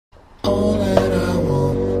All that I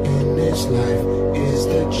want in this life is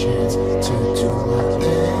the chance to do my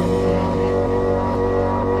thing.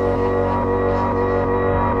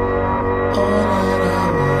 All that I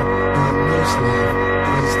want in this life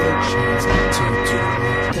is the chance to do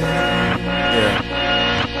my thing. Yeah.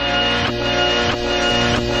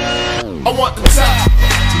 I want the top.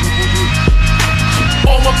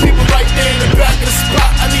 All my people right there in the back of the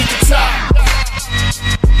spot. I need the top.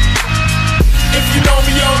 If you know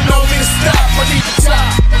me, you don't know me to stop. I need the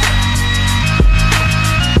top.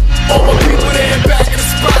 All my people there in back of the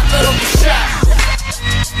spot. Let them be shot.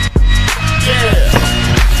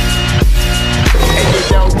 Yeah. And you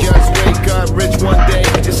don't just wake up rich one day.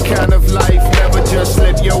 This kind of life never just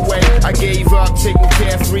slip your way. I gave up taking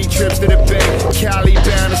carefree trips to the Bay. Cali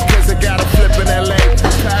bound is cause I got a flip in LA.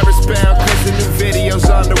 Paris bound cause the new video's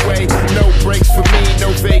on the way. No breaks for me, no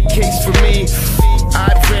vacates for me. I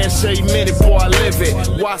advance every minute, boy, I live it.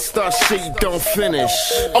 Why start shit you don't finish?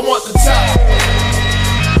 I want the top.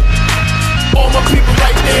 All my people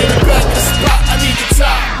right there in the back of the spot. I need the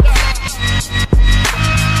top.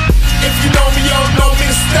 If you know me, you don't know me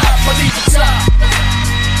to stop. I need the top.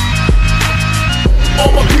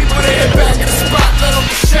 All my people there in back of the spot. Let them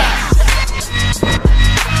be shot.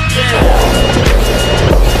 Yeah.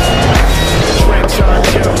 Drinks on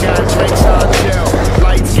chill, got drinks on chill.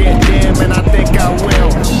 Lights get dim and I think I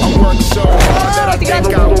will. I work so hard that I think I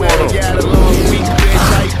will. Yeah, the long week, bitch,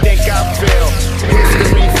 how you think I feel?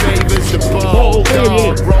 History favors the ball,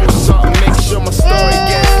 dog. Roll something, make sure my story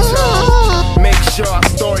gets told. Make sure our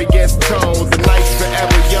story gets told. The night's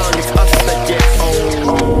forever young, it's us that get old.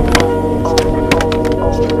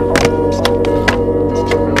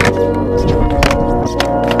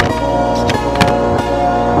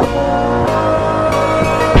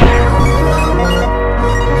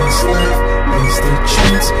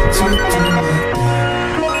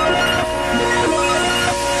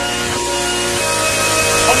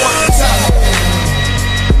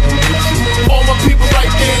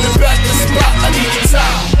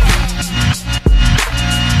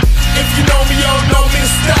 If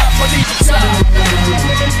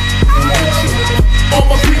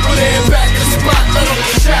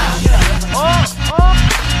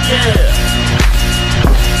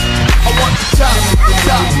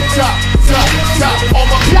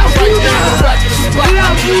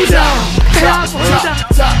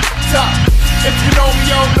you know me,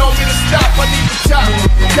 you don't know me to stop. I need the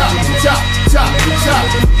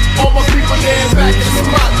top.